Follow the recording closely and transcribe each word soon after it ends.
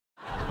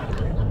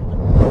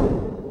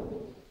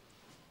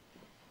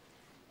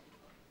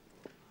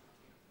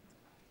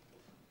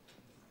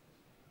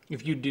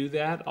If you do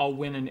that, I'll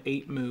win in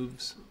 8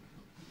 moves.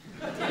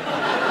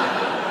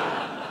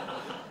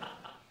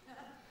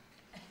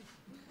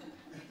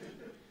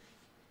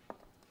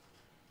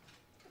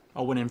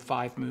 I'll win in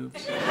 5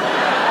 moves.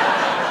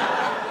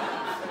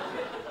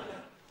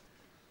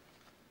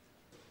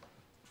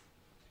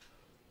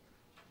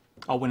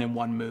 I'll win in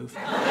 1 move.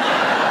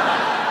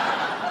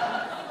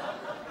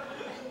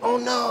 Oh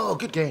no,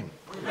 good game.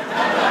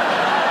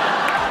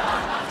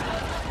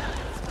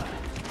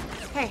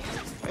 Hey.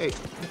 Hey.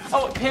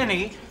 Oh,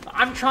 Penny,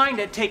 I'm trying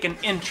to take an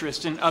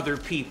interest in other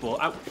people.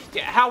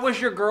 How was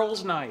your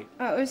girls' night?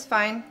 Oh, it was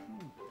fine.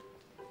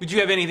 Did you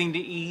have anything to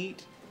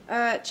eat?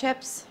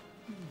 Chips.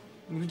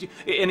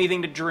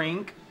 Anything to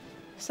drink?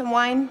 Some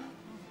wine.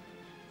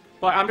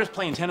 Well, I'm just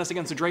playing tennis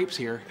against the drapes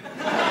here.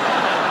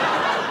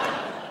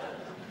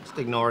 Just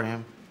ignore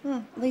him.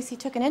 At least he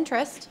took an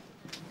interest.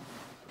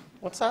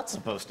 What's that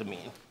supposed to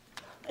mean?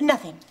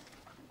 Nothing.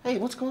 Hey,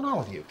 what's going on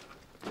with you?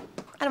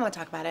 I don't want to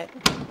talk about it.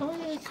 Oh,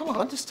 yeah, come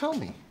on, just tell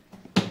me.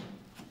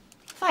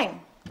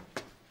 Fine.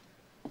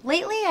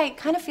 Lately, I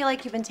kind of feel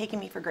like you've been taking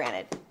me for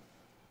granted.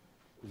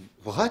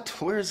 What?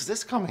 Where is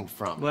this coming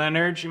from?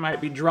 Leonard, she might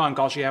be drunk.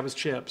 All she had was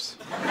chips.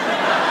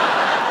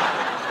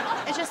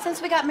 It's just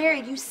since we got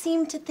married, you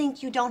seem to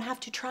think you don't have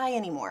to try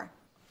anymore.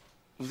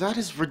 That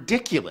is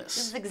ridiculous.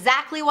 This is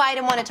exactly why I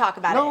didn't want to talk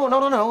about it.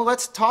 No.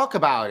 Let's talk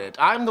about it.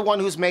 I'm the one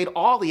who's made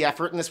all the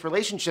effort in this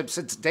relationship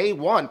since day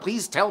one.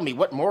 Please tell me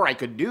what more I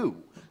could do.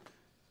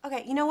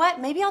 Okay, you know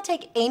what? Maybe I'll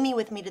take Amy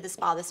with me to the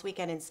spa this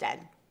weekend instead.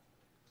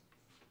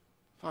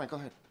 Fine, go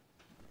ahead.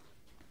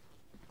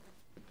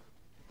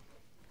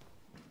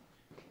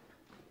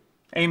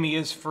 Amy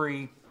is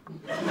free.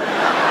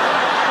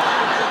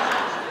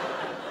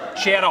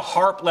 She had a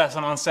harp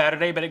lesson on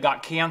Saturday, but it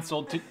got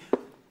canceled.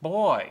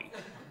 Boy,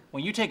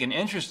 when you take an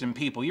interest in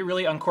people, you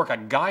really uncork a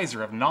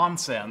geyser of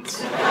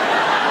nonsense.